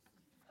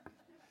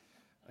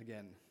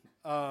again.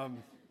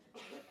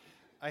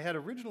 I had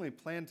originally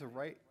planned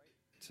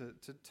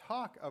to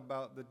talk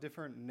about the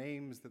different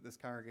names that this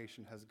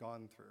congregation has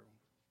gone through.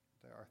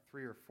 There are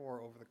 3 or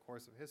 4 over the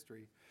course of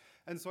history.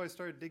 And so I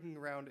started digging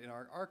around in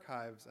our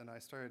archives, and I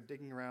started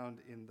digging around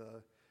in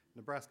the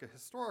Nebraska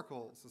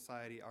Historical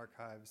Society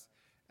archives,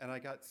 and I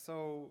got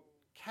so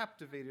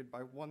captivated by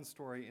one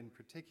story in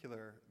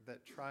particular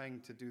that trying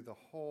to do the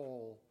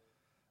whole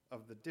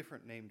of the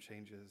different name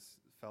changes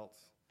felt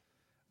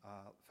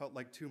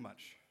like too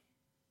much.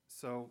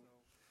 So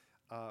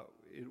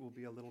it will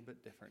be a little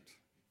bit different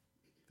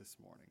this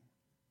morning.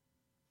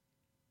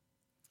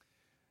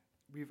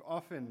 We've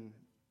often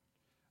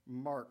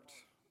marked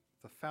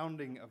the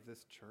founding of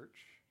this church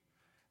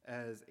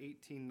as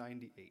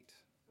 1898.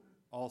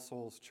 All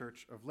Souls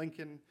Church of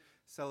Lincoln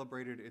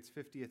celebrated its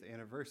 50th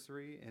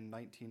anniversary in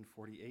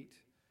 1948.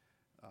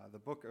 The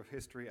book of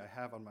history I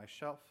have on my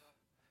shelf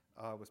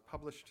was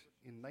published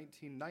in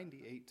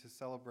 1998 to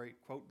celebrate,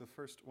 quote, the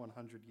first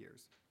 100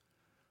 years.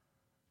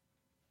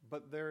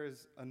 But there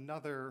is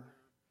another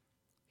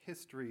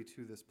history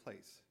to this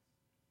place,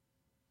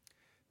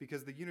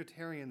 because the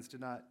Unitarians did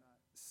not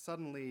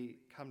suddenly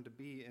come to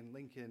be in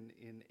Lincoln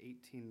in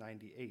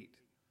 1898.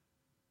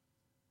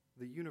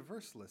 The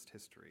Universalist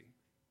history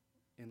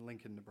in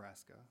Lincoln,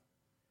 Nebraska,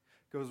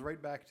 goes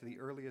right back to the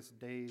earliest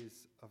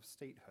days of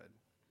statehood.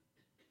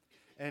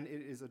 And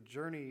it is a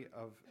journey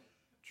of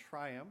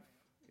triumph,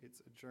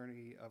 it's a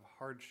journey of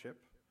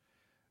hardship,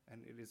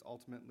 and it is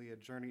ultimately a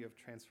journey of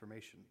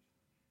transformation.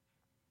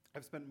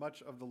 I've spent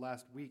much of the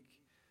last week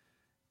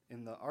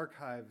in the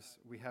archives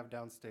we have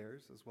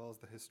downstairs, as well as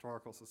the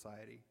Historical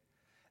Society.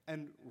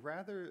 And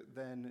rather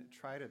than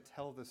try to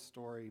tell this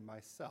story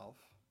myself,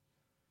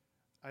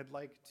 I'd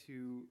like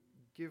to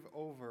give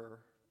over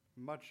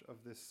much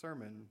of this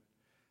sermon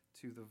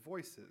to the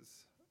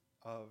voices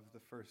of the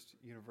First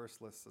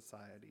Universalist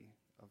Society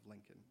of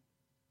Lincoln,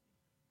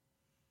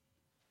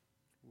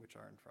 which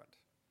are in front.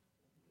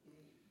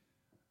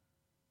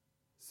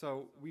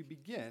 So we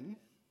begin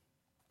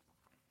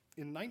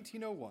in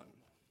 1901,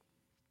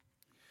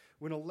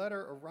 when a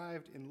letter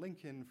arrived in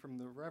Lincoln from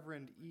the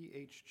Reverend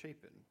E.H.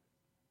 Chapin.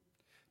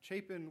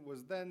 Chapin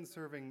was then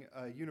serving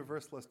a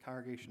Universalist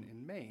congregation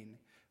in Maine,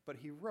 but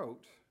he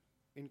wrote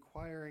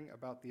inquiring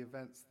about the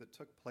events that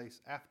took place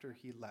after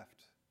he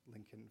left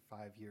Lincoln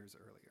 5 years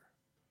earlier.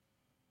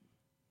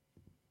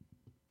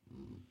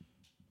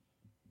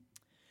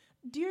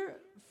 Dear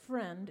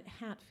friend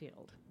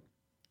Hatfield,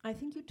 I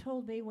think you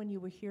told me when you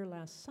were here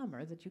last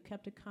summer that you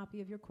kept a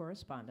copy of your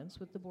correspondence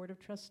with the Board of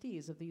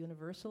Trustees of the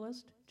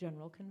Universalist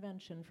General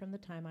Convention from the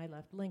time I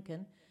left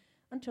Lincoln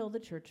until the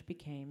church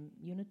became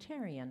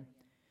Unitarian.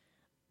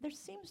 There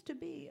seems to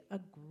be a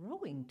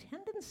growing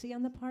tendency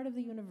on the part of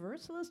the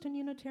Universalist and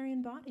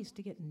Unitarian bodies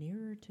to get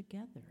nearer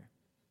together.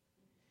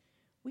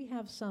 We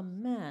have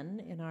some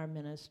men in our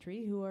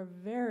ministry who are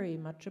very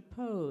much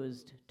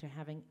opposed to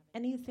having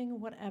anything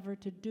whatever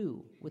to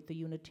do with the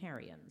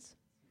Unitarians.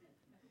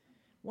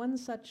 One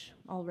such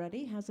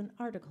already has an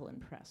article in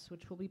press,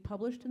 which will be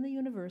published in the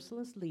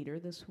Universalist Leader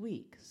this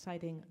week,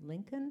 citing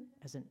Lincoln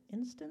as an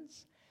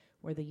instance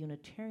where the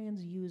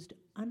Unitarians used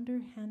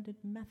underhanded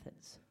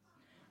methods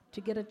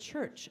to get a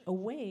church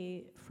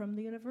away from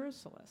the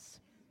Universalists.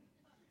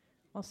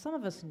 While some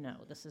of us know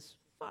this is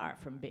far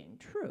from being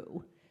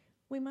true,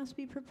 we must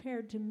be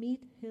prepared to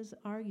meet his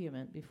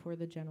argument before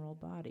the general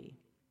body.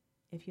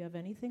 If you have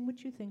anything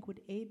which you think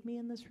would aid me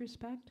in this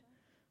respect,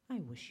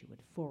 I wish you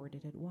would forward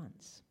it at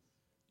once.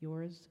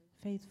 Yours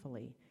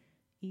faithfully,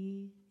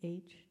 E.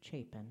 H.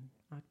 Chapin,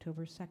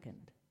 October 2nd,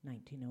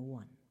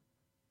 1901.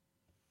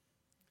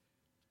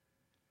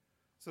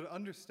 So to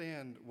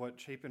understand what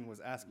Chapin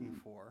was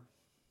asking for,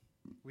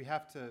 we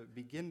have to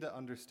begin to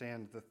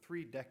understand the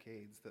 3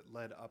 decades that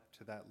led up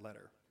to that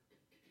letter.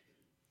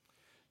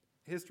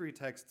 History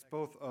texts,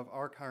 both of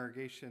our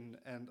congregation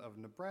and of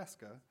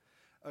Nebraska,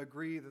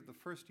 agree that the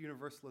first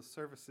Universalist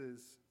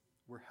services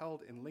were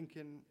held in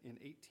Lincoln in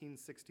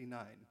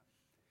 1869,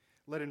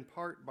 led in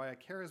part by a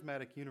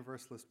charismatic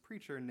Universalist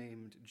preacher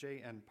named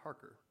J.N.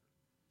 Parker.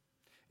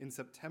 In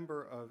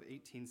September of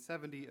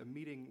 1870, a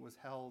meeting was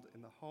held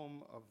in the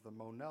home of the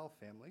Monell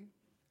family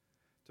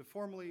to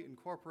formally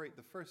incorporate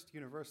the First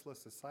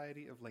Universalist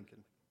Society of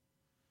Lincoln.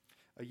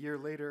 A year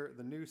later,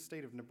 the new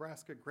state of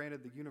Nebraska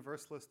granted the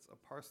Universalists a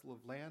parcel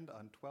of land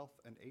on 12th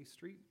and A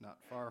Street,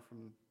 not far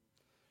from,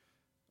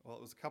 well,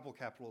 it was a couple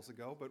capitals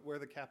ago, but where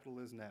the capital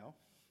is now.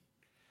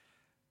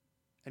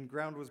 And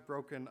ground was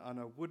broken on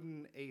a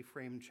wooden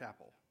A-frame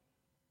chapel.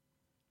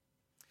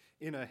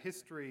 In a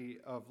history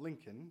of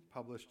Lincoln,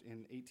 published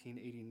in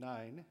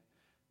 1889,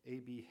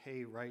 A.B.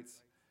 Hay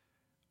writes,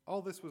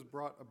 "All this was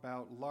brought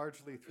about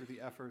largely through the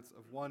efforts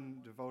of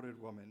one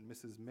devoted woman,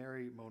 Mrs.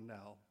 Mary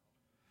Monell.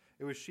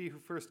 It was she who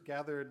first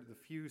gathered the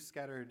few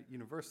scattered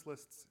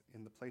Universalists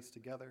in the place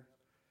together.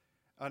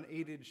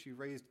 Unaided, she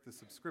raised the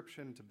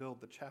subscription to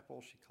build the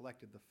chapel. She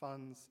collected the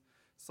funds,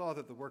 saw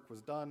that the work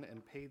was done,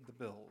 and paid the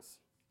bills.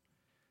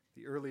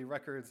 The early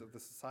records of the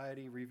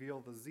society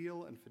reveal the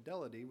zeal and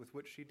fidelity with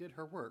which she did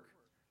her work.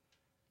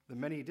 the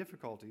many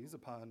difficulties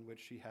upon which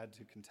she had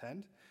to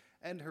contend,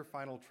 and her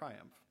final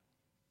triumph.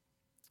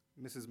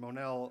 Mrs.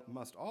 Monell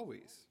must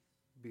always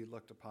be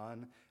looked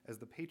upon as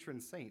the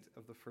patron saint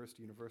of the First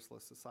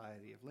Universalist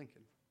Society of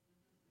Lincoln.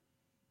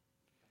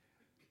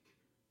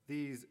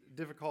 These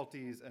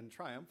difficulties and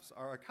triumphs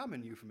are a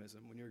common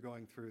euphemism when you're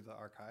going through the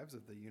archives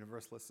of the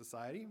Universalist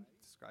Society,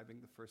 describing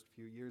the first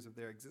few years of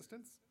their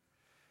existence.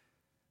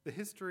 The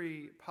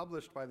history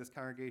published by this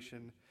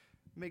congregation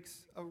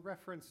makes a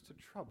reference to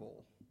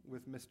trouble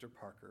with Mr.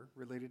 Parker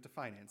related to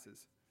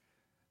finances,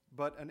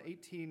 but an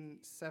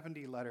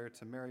 1870 letter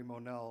to Mary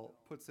Monell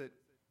puts it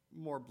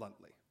more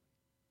bluntly.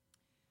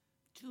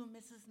 To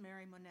Mrs.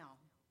 Mary Monell,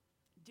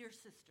 dear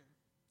sister,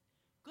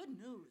 good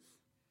news.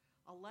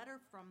 A letter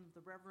from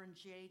the Reverend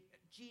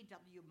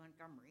G.W.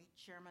 Montgomery,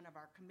 chairman of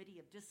our Committee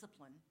of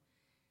Discipline,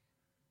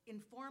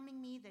 informing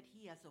me that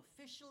he has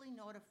officially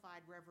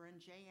notified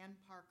Reverend J.N.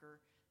 Parker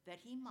that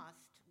he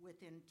must,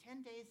 within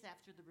 10 days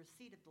after the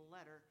receipt of the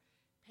letter,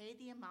 pay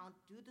the amount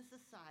due the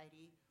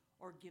society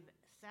or give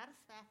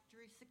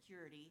satisfactory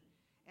security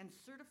and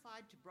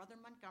certified to Brother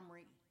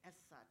Montgomery as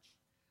such,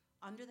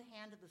 under the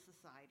hand of the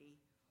society,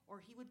 or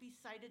he would be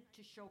cited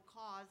to show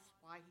cause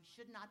why he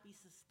should not be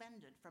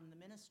suspended from the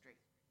ministry.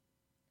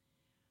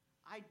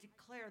 I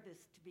declare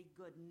this to be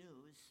good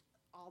news,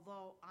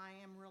 although I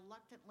am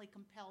reluctantly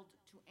compelled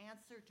to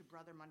answer to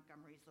Brother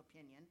Montgomery's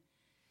opinion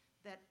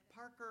that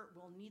Parker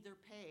will neither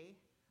pay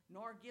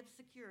nor give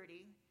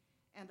security,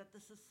 and that the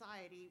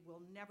society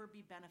will never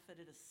be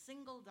benefited a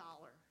single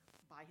dollar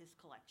by his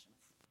collections.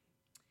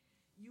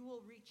 You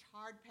will reach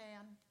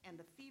hardpan,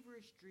 and the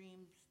feverish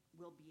dreams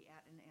will be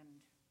at an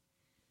end.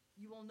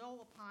 You will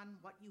know upon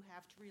what you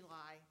have to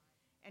rely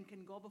and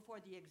can go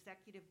before the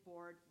executive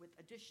board with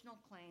additional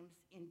claims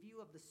in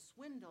view of the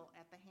swindle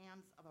at the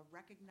hands of a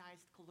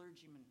recognized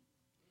clergyman.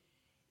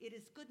 It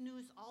is good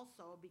news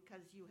also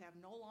because you have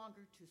no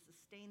longer to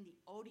sustain the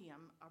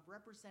odium of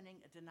representing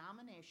a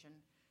denomination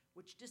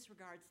which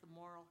disregards the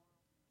moral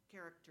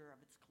character of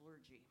its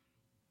clergy.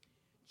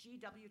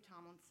 G.W.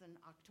 Tomlinson,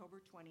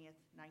 October 20th,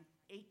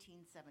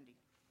 1870.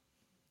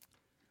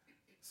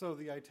 So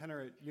the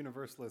itinerant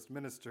Universalist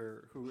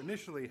minister who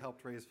initially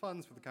helped raise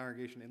funds for the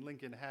congregation in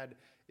Lincoln had,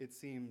 it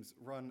seems,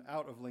 run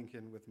out of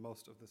Lincoln with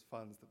most of the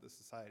funds that the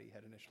society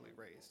had initially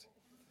raised.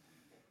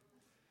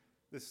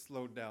 This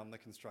slowed down the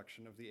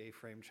construction of the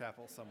A-frame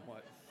chapel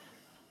somewhat.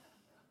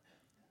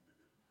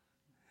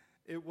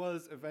 It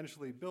was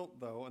eventually built,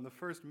 though, and the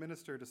first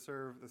minister to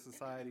serve the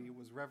society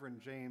was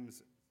Reverend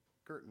James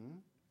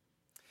Girton.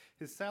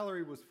 His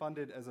salary was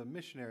funded as a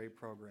missionary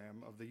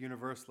program of the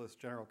Universalist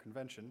General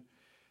Convention,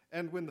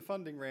 and when the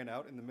funding ran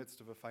out in the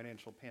midst of a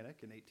financial panic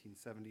in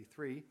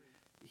 1873,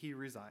 he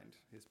resigned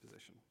his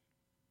position.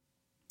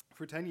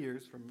 For 10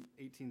 years, from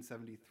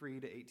 1873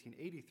 to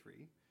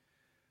 1883,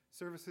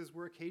 services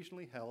were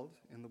occasionally held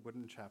in the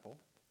wooden chapel,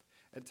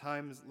 at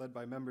times led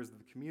by members of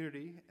the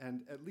community,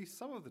 and at least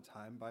some of the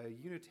time by a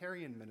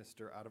Unitarian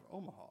minister out of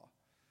Omaha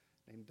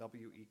named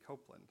W.E.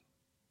 Copeland.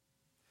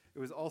 It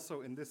was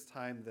also in this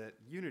time that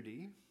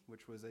Unity,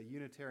 which was a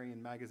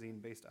Unitarian magazine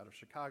based out of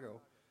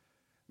Chicago,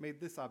 made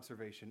this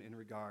observation in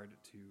regard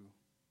to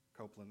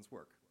Copeland's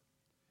work.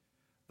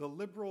 The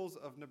liberals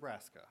of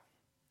Nebraska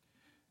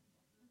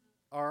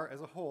are, as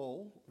a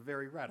whole,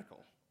 very radical.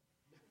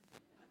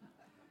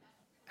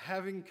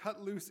 Having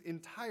cut loose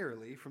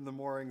entirely from the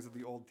moorings of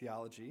the old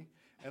theology,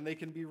 and they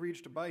can be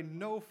reached by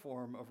no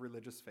form of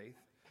religious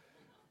faith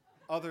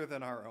other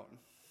than our own.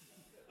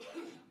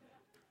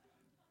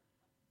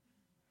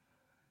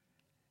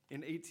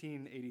 In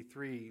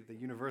 1883, the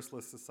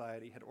Universalist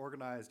Society had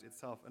organized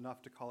itself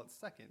enough to call its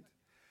second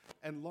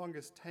and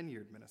longest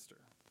tenured minister,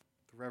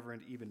 the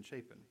Reverend Eben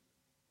Chapin.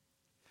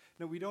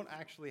 Now, we don't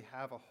actually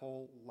have a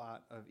whole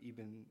lot of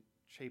Eben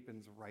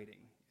Chapin's writing.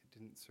 It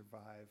didn't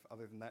survive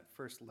other than that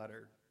first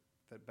letter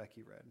that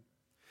Becky read.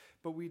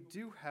 But we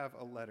do have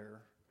a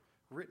letter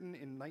written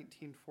in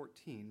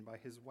 1914 by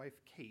his wife,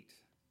 Kate,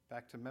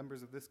 back to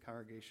members of this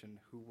congregation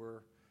who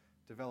were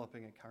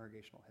developing a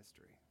congregational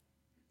history.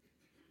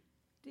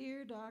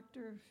 Dear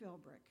Dr.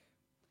 Philbrick,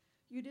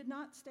 you did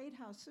not state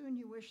how soon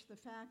you wish the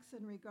facts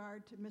in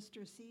regard to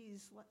Mr.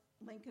 C's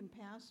Lincoln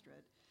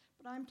pastorate,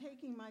 but I'm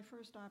taking my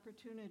first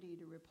opportunity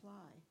to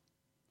reply.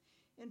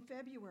 In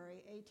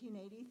February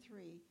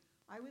 1883,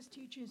 I was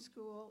teaching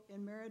school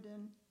in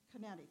Meriden,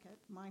 Connecticut,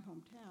 my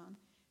hometown,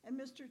 and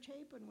Mr.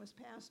 Chapin was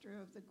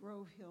pastor of the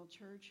Grove Hill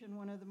Church in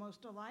one of the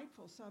most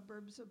delightful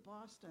suburbs of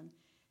Boston,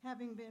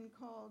 having been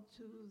called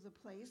to the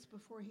place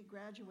before he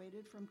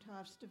graduated from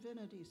Tufts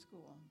Divinity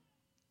School.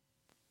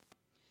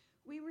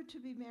 We were to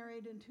be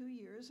married in 2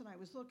 years, and I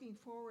was looking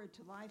forward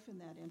to life in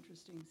that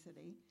interesting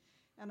city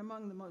and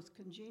among the most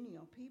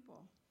congenial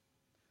people.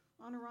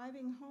 On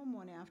arriving home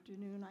one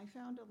afternoon, I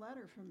found a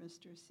letter from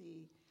Mr.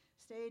 C.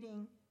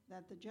 stating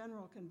that the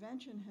General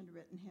Convention had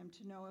written him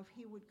to know if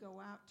he would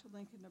go out to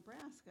Lincoln,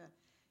 Nebraska,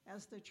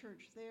 as the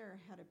church there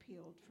had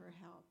appealed for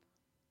help.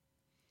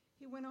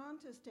 He went on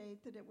to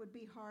state that it would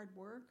be hard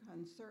work,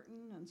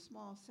 uncertain, and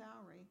small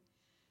salary,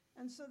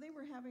 and so they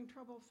were having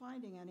trouble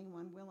finding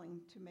anyone willing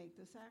to make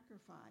the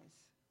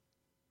sacrifice.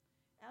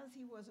 As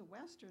he was a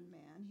Western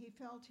man, he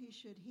felt he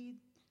should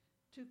heed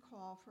to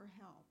call for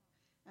help.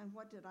 And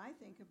what did I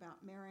think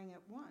about marrying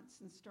at once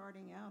and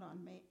starting out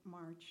on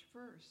March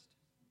 1st?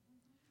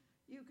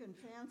 You can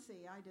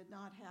fancy I did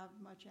not have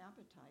much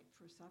appetite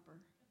for supper.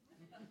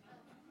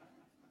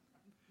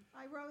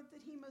 I wrote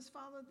that he must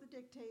follow the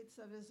dictates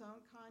of his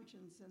own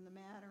conscience in the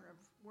matter of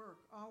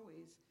work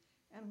always,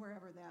 and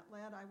wherever that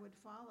led, I would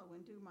follow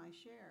and do my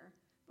share,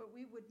 but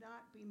we would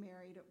not be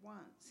married at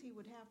once. He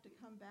would have to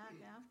come back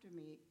after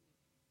me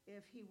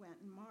if he went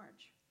in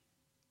March.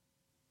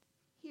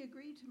 He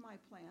agreed to my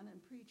plan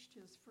and preached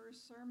his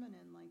first sermon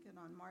in Lincoln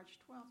on March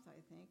 12th,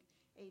 I think,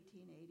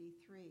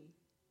 1883.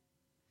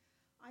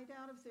 I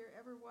doubt if there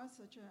ever was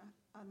such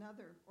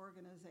another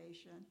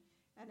organization,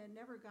 and it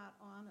never got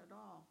on at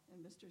all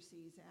in Mr.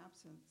 C's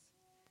absence.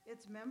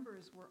 Its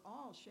members were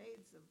all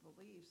shades of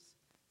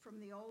beliefs, from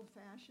the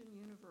old-fashioned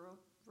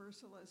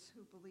universalists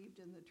who believed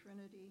in the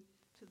Trinity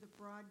to the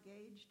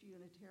broad-gauged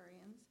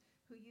Unitarians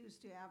who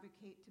used to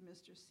advocate to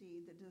Mr.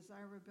 C the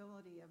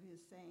desirability of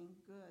his saying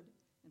good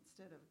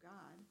instead of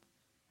God,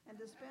 and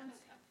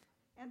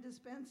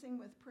dispensing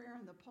with prayer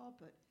in the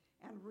pulpit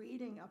and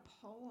reading a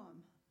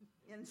poem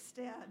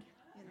instead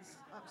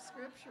of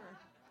Scripture.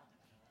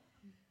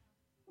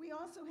 We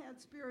also had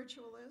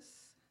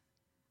spiritualists,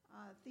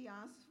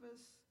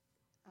 theosophists,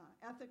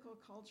 ethical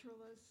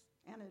culturalists,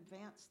 and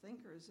advanced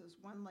thinkers, as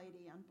one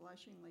lady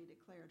unblushingly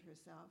declared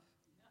herself.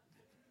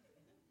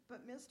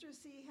 But Mr.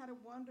 C had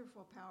a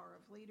wonderful power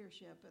of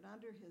leadership, and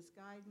under his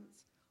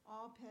guidance,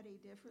 all petty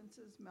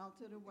differences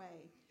melted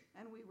away,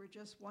 and we were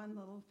just one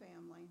little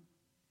family.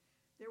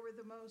 There were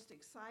the most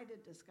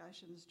excited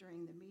discussions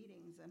during the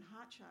meetings, and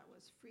hotshot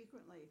was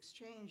frequently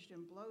exchanged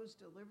and blows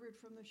delivered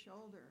from the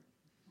shoulder.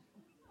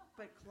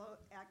 But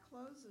at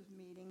close of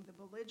meeting, the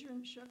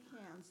belligerents shook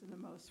hands in the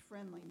most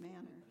friendly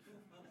manner.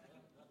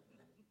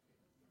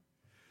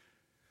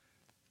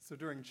 So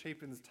during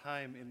Chapin's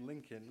time in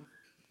Lincoln,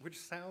 which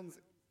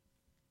sounds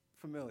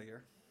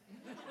familiar,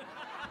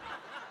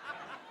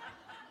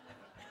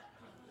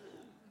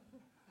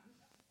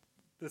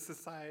 the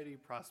society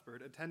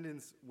prospered.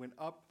 Attendance went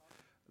up.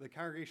 The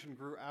congregation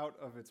grew out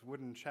of its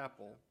wooden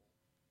chapel.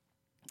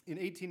 In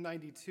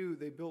 1892,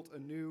 they built a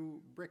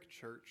new brick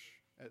church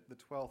at the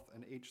 12th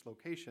and H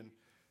location,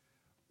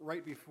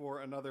 right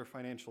before another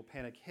financial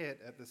panic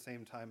hit at the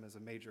same time as a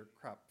major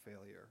crop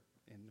failure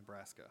in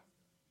Nebraska.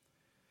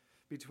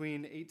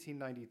 Between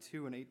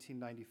 1892 and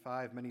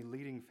 1895, many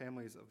leading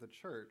families of the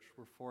church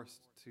were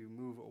forced to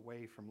move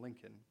away from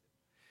Lincoln,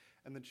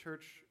 and the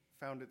church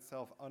found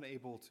itself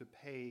unable to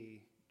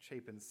pay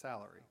Chapin's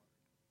salary.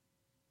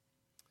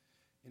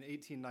 In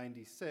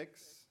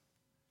 1896,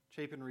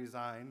 Chapin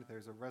resigned.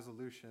 There's a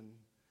resolution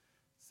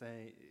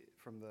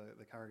from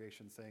the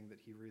congregation saying that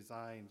he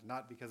resigned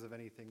not because of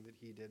anything that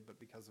he did, but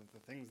because of the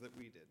things that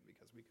we did,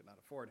 because we could not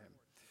afford him.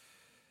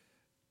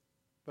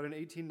 But in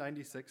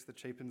 1896, the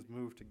Chapins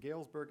moved to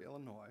Galesburg,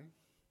 Illinois,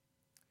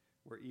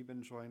 where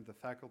Eben joined the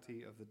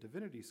faculty of the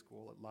Divinity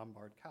School at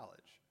Lombard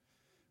College,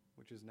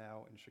 which is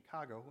now in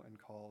Chicago and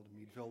called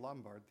Meadville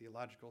Lombard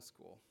Theological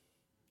School,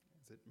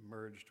 as it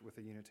merged with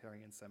a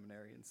Unitarian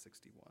seminary in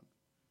 '61.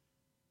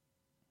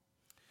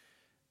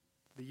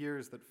 The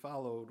years that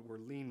followed were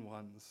lean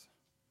ones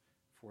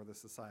for the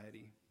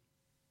society.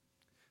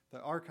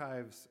 The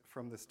archives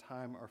from this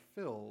time are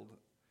filled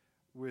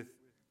with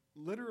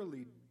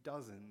literally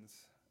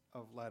dozens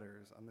of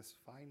letters on this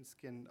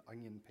fine-skinned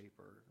onion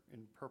paper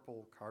in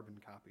purple carbon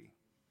copy.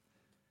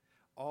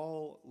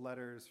 All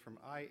letters from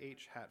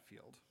I.H.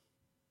 Hatfield,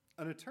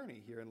 an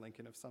attorney here in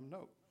Lincoln of some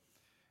note,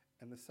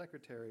 and the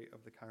secretary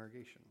of the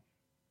congregation.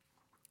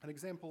 An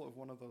example of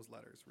one of those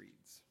letters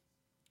reads,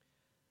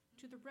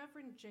 To the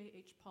Reverend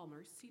J.H.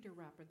 Palmer, Cedar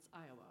Rapids,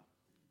 Iowa.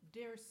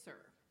 Dear Sir,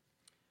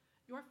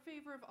 your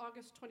favor of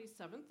August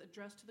 27th,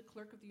 addressed to the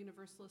clerk of the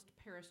Universalist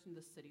parish in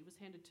the city, was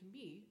handed to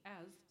me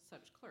as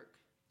such clerk.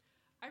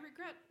 I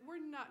regret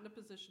we're not in a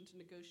position to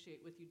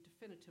negotiate with you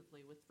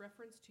definitively with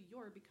reference to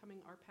your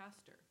becoming our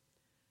pastor.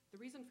 The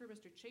reason for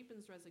Mr.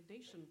 Chapin's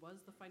resignation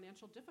was the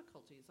financial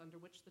difficulties under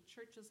which the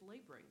church is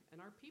laboring, and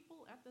our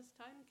people at this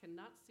time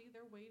cannot see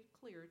their way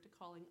clear to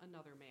calling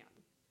another man.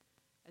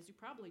 As you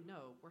probably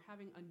know, we're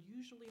having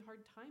unusually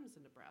hard times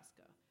in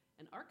Nebraska,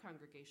 and our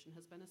congregation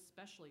has been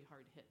especially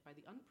hard hit by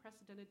the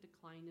unprecedented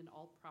decline in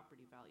all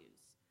property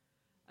values.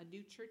 A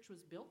new church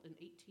was built in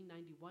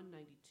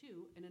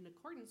 1891-92, and in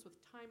accordance with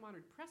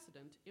time-honored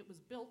precedent, it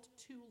was built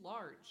too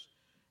large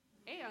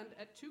and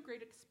at too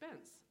great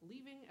expense,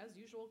 leaving, as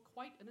usual,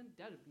 quite an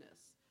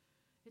indebtedness.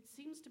 It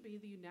seems to be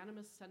the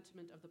unanimous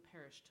sentiment of the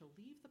parish to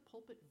leave the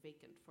pulpit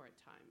vacant for a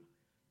time,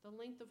 the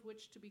length of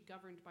which to be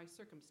governed by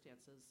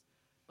circumstances,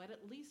 but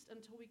at least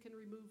until we can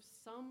remove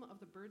some of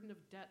the burden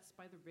of debts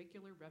by the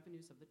regular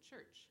revenues of the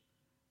church.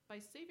 By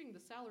saving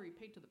the salary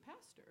paid to the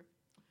pastor,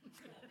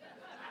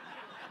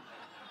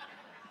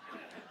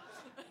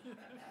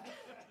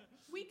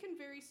 we can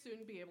very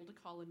soon be able to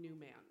call a new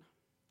man.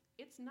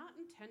 It's not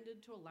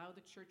intended to allow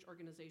the church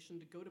organization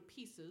to go to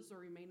pieces or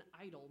remain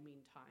idle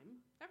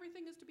meantime.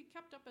 Everything is to be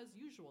kept up as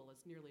usual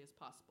as nearly as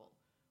possible.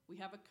 We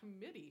have a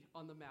committee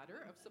on the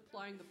matter of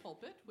supplying the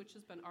pulpit, which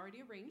has been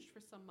already arranged for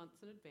some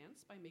months in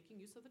advance by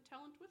making use of the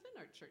talent within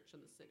our church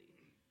and the city.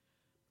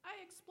 I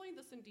explained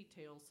this in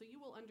detail so you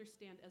will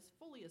understand as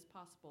fully as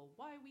possible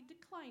why we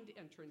declined to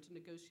enter into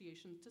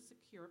negotiations to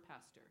secure a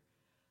pastor.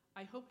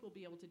 I hope we'll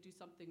be able to do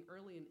something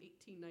early in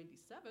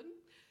 1897.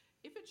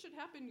 If it should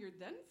happen you're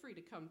then free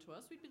to come to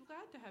us, we'd be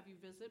glad to have you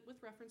visit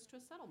with reference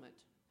to a settlement.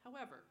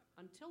 However,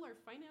 until our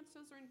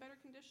finances are in better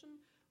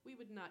condition, we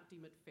would not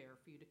deem it fair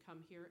for you to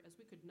come here,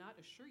 as we could not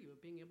assure you of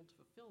being able to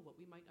fulfill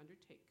what we might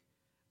undertake.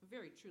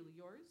 Very truly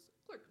yours,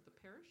 Clerk of the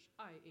Parish,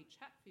 I.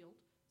 H. Hatfield,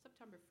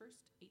 September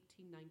 1st,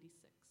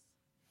 1896.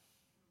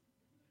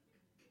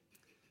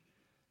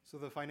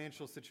 So the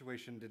financial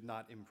situation did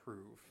not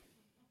improve.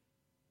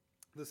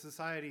 The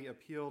society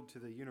appealed to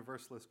the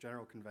Universalist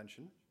General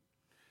Convention,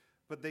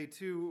 but they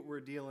too were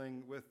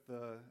dealing with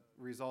the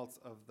results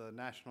of the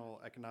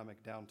national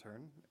economic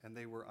downturn, and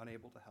they were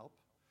unable to help.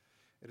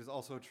 It is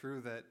also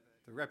true that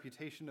the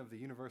reputation of the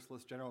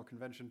Universalist General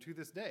Convention to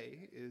this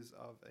day is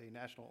of a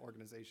national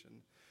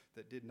organization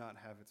that did not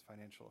have its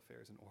financial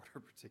affairs in order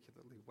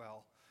particularly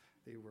well.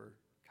 They were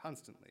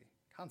constantly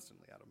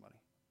out of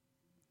money.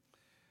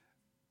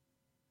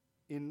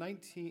 In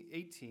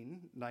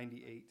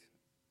 1898,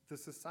 the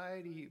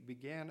society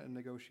began a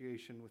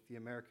negotiation with the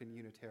American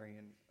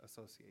Unitarian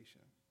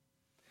Association.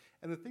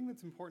 And the thing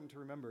that's important to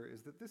remember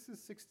is that this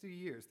is 60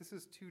 years, this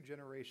is 2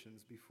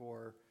 generations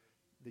before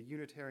the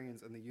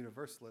Unitarians and the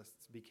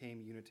Universalists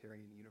became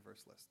Unitarian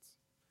Universalists.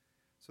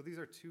 So these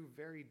are 2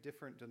 very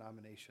different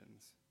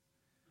denominations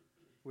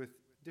with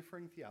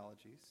differing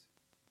theologies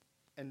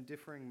and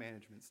differing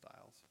management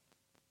styles.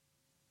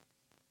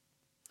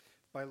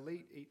 By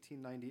late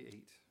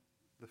 1898,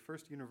 the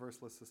First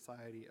Universalist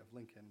Society of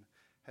Lincoln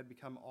had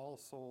become All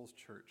Souls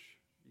Church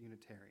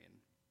Unitarian.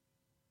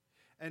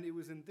 And it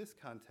was in this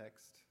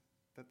context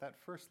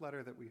that first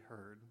letter that we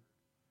heard,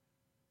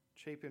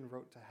 Chapin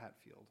wrote to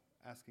Hatfield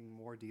asking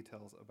more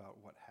details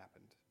about what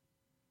happened.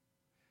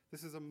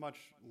 This is a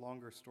much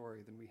longer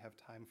story than we have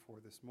time for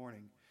this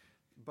morning,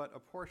 but a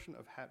portion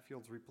of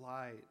Hatfield's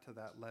reply to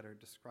that letter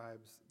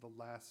describes the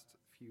last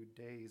few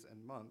days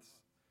and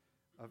months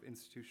of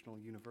institutional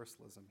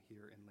universalism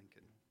here in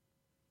Lincoln.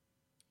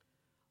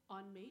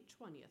 On May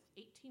 20th,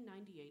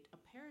 1898, a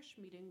parish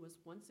meeting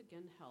was once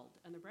again held,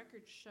 and the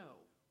records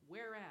show,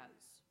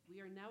 whereas we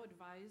are now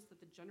advised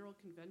that the General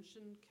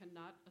Convention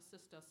cannot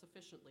assist us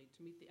sufficiently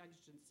to meet the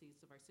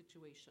exigencies of our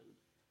situation,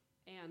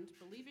 and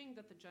believing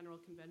that the General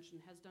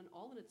Convention has done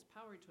all in its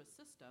power to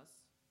assist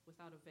us,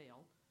 without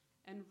avail,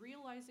 and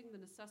realizing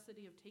the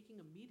necessity of taking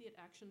immediate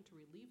action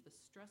to relieve the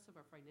stress of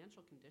our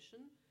financial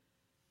condition,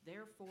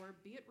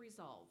 therefore be it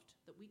resolved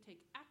that we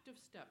take active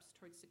steps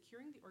towards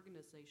securing the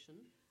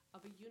organization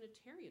of a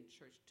Unitarian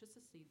church to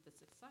succeed the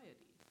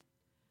society.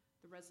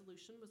 The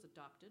resolution was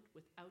adopted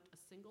without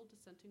a single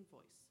dissenting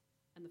voice,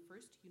 and the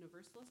First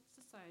Universalist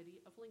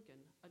Society of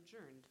Lincoln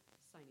adjourned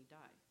sine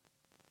die.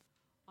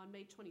 On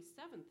May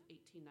 27th,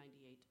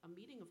 1898, a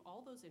meeting of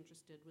all those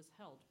interested was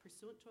held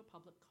pursuant to a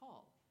public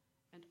call,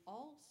 and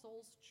All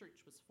Souls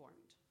Church was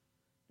formed.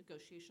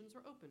 Negotiations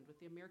were opened with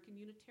the American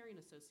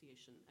Unitarian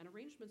Association, and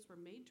arrangements were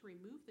made to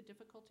remove the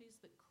difficulties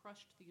that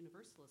crushed the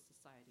Universalist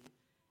Society,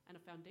 and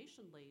a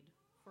foundation laid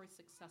for a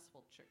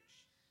successful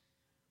church.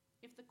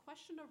 If the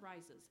question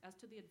arises as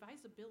to the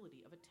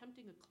advisability of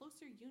attempting a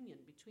closer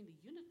union between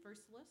the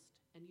Universalist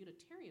and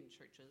Unitarian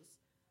churches,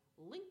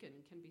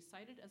 Lincoln can be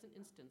cited as an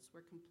instance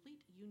where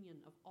complete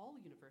union of all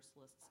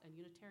Universalists and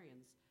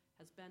Unitarians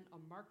has been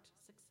a marked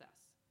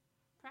success.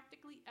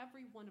 Practically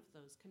every one of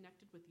those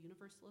connected with the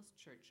Universalist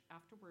Church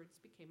afterwards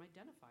became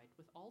identified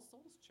with All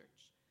Souls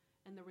Church,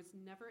 and there was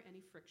never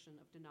any friction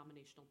of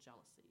denominational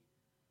jealousy.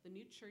 The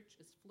new church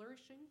is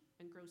flourishing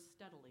and grows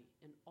steadily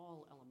in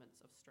all elements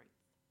of strength.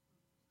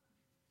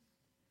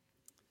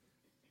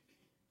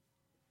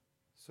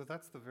 So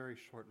that's the very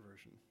short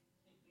version.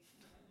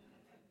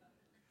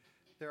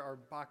 There are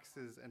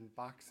boxes and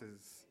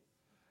boxes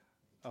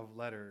of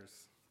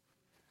letters.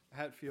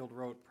 Hatfield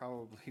wrote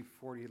probably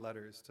 40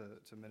 letters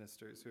to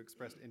ministers who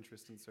expressed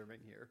interest in serving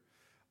here,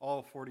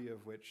 all 40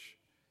 of which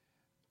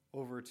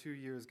over 2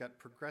 years got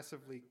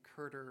progressively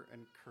curter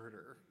and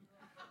curter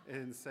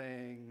in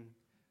saying,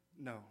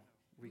 no,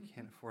 we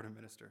can't afford a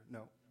minister.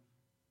 No,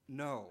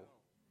 no,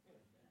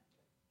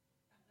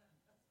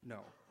 no.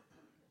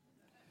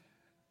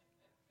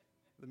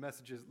 The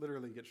messages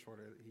literally get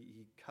shorter.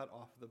 He cut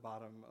off the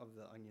bottom of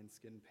the onion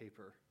skin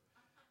paper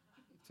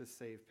to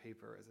save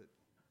paper as they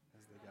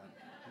got.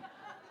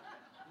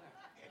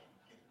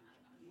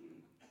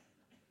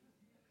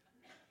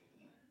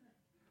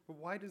 But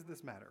why does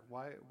this matter?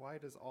 Why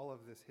does all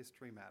of this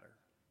history matter?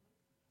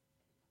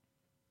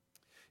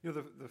 You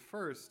know, the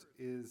first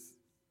is,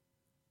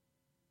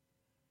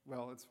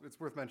 well, it's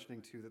worth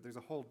mentioning too that there's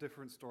a whole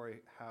different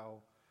story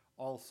how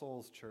All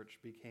Souls Church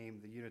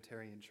became the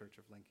Unitarian Church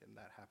of Lincoln.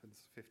 That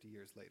happens 50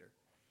 years later.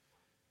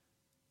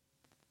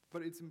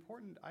 But it's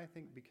important, I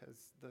think,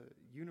 because the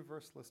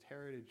Universalist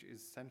heritage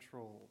is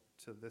central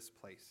to this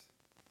place.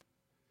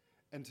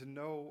 And to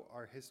know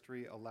our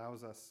history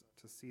allows us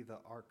to see the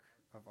arc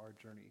of our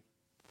journey.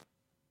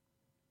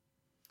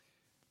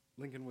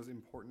 Lincoln was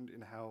important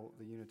in how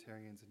the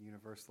Unitarians and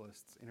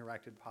Universalists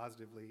interacted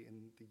positively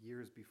in the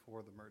years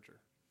before the merger.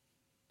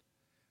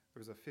 There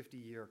was a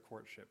 50-year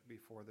courtship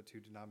before the two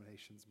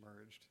denominations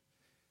merged.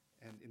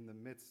 And in the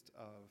midst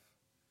of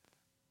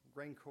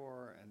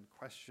rancor and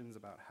questions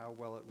about how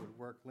well it would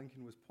work,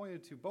 Lincoln was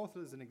pointed to both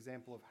as an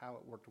example of how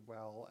it worked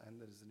well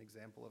and as an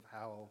example of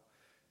how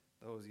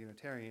those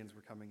Unitarians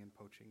were coming and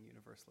poaching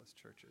Universalist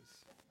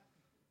churches.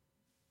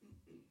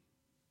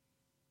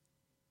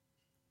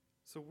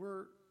 So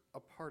we're a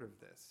part of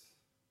this.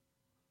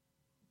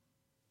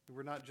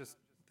 We're not just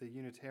the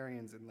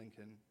Unitarians in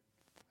Lincoln.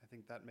 I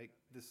think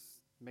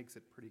this makes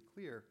it pretty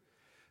clear.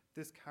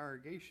 This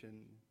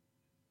congregation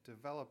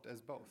developed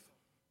as both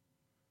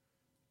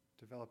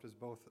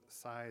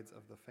sides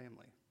of the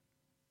family.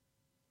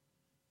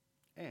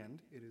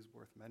 And it is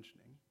worth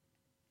mentioning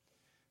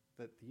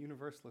that the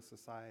Universalist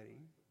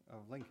Society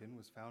of Lincoln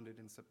was founded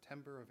in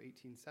September of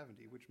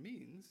 1870, which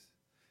means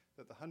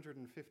that the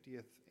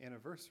 150th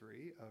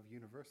anniversary of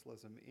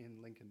Universalism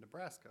in Lincoln,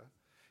 Nebraska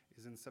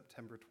is in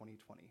September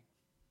 2020,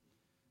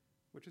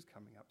 which is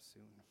coming up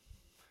soon.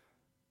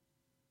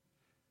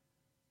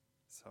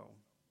 So,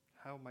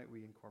 how might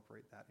we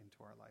incorporate that into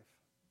our life?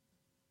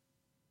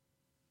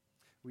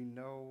 We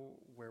know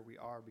where we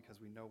are because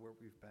we know where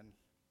we've been.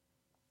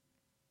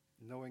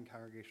 Knowing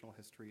congregational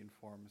history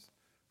informs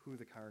who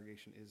the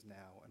congregation is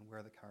now and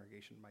where the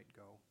congregation might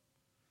go.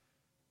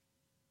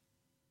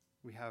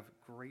 We have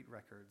great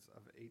records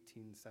of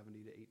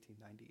 1870 to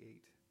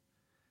 1898.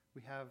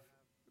 We have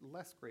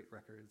less great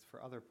records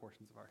for other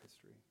portions of our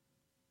history.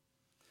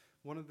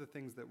 One of the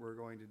things that we're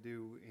going to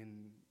do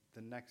in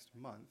the next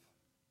month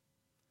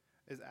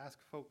is ask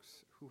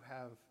folks who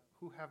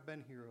have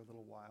been here a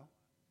little while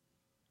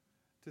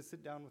to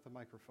sit down with a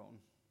microphone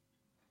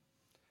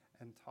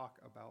and talk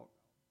about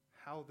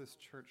how this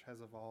church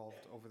has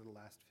evolved over the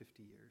last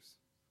 50 years.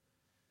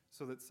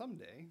 So that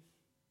someday,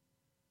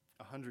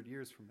 100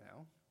 years from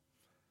now,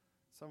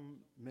 some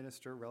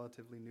minister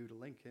relatively new to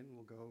Lincoln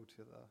will go to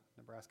the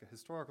Nebraska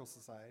Historical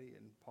Society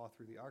and paw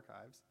through the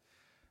archives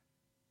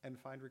and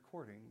find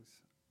recordings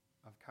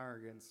of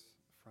congregants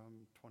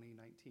from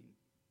 2019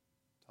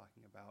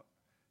 talking about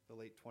the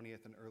late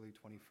 20th and early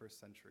 21st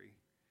century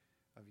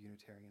of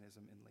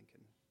Unitarianism in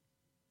Lincoln.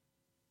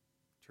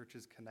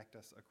 Churches connect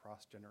us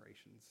across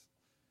generations.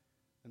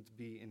 And to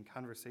be in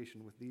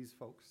conversation with these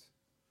folks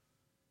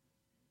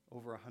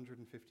over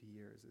 150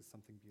 years is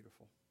something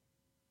beautiful.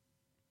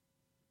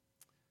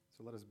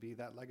 So let us be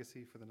that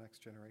legacy for the next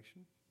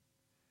generation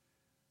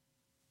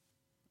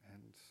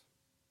and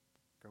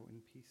go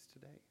in peace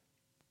today.